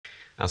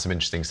Now, some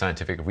interesting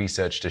scientific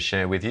research to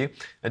share with you.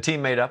 A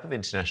team made up of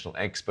international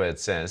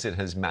experts says it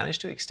has managed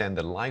to extend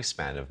the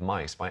lifespan of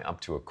mice by up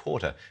to a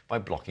quarter by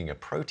blocking a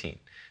protein.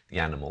 The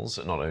animals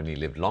not only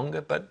lived longer,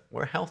 but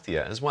were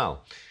healthier as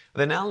well.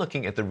 They're now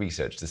looking at the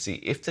research to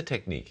see if the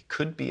technique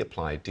could be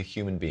applied to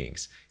human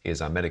beings. Here's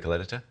our medical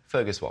editor,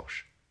 Fergus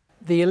Walsh.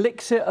 The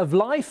elixir of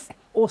life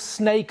or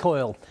snake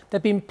oil? There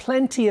have been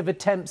plenty of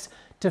attempts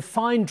to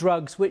find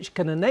drugs which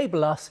can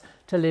enable us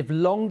to live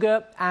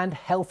longer and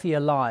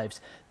healthier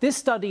lives. This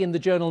study in the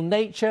journal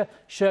Nature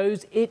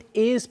shows it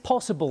is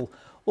possible,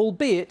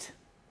 albeit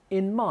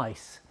in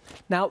mice.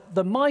 Now,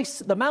 the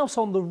mouse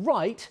on the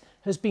right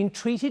has been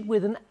treated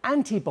with an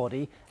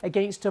antibody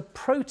against a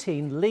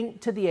protein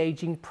linked to the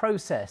aging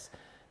process.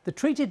 The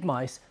treated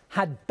mice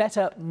had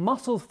better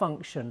muscle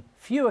function,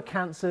 fewer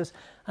cancers,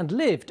 and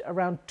lived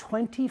around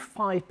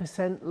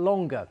 25%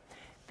 longer.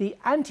 The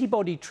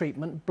antibody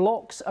treatment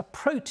blocks a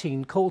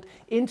protein called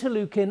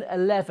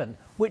interleukin-11,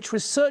 which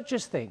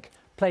researchers think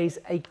plays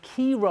a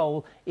key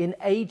role in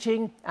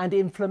aging and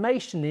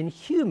inflammation in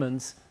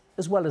humans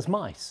as well as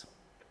mice.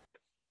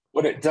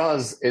 What it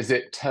does is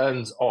it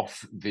turns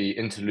off the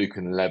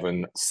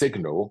interleukin-11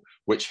 signal,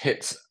 which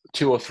hits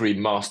 2 or 3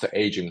 master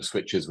aging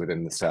switches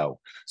within the cell.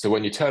 So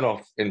when you turn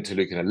off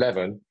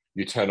interleukin-11,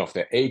 you turn off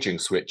the aging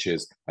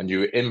switches and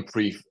you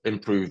improve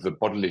the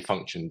bodily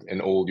function in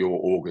all your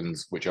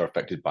organs which are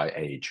affected by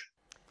age.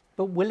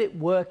 But will it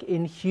work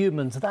in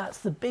humans? That's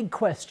the big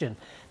question.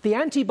 The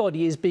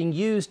antibody is being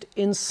used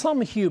in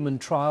some human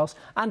trials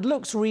and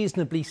looks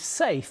reasonably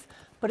safe,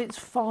 but it's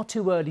far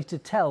too early to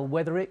tell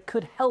whether it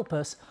could help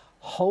us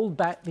hold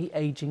back the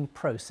aging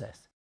process.